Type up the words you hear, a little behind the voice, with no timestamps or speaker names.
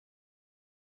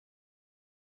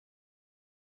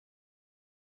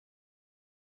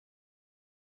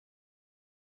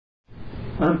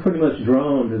I'm pretty much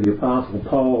drawn to the Apostle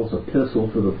Paul's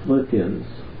epistle to the Philippians,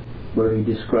 where he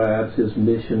describes his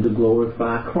mission to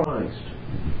glorify Christ.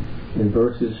 In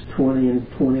verses 20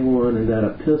 and 21 in that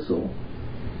epistle,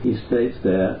 he states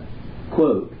that,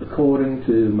 quote, according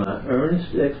to my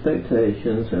earnest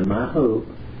expectations and my hope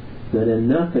that in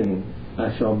nothing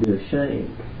I shall be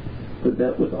ashamed, but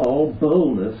that with all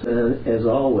boldness and as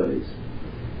always.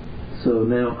 So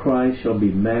now Christ shall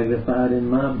be magnified in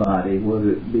my body,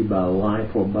 whether it be by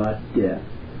life or by death.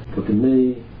 For to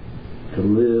me, to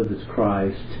live is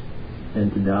Christ,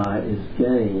 and to die is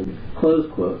gain. Close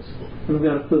quotes. And I've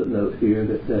got a footnote here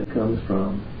that comes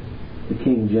from the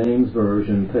King James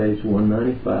Version, page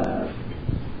 195,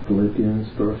 Philippians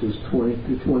verses 20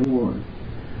 through 21.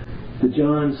 The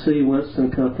John C. Winston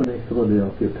Company,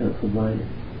 Philadelphia, Pennsylvania.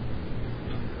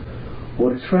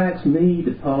 What attracts me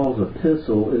to Paul's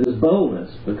epistle is his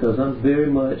boldness, because I'm very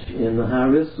much in the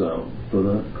high-risk zone for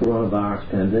the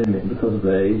coronavirus pandemic because of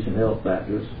age and health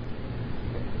factors.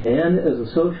 And as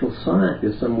a social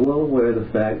scientist, I'm well aware of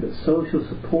the fact that social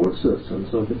support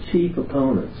systems are the chief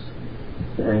opponents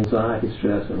to anxiety,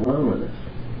 stress, and loneliness.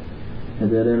 And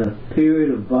that in a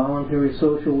period of voluntary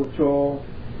social withdrawal,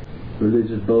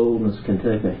 religious boldness can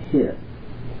take a hit.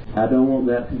 I don't want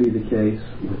that to be the case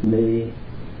with me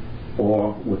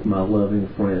or with my loving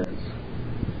friends.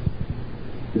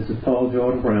 This is Paul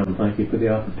Jordan Brown. Thank you for the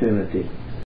opportunity.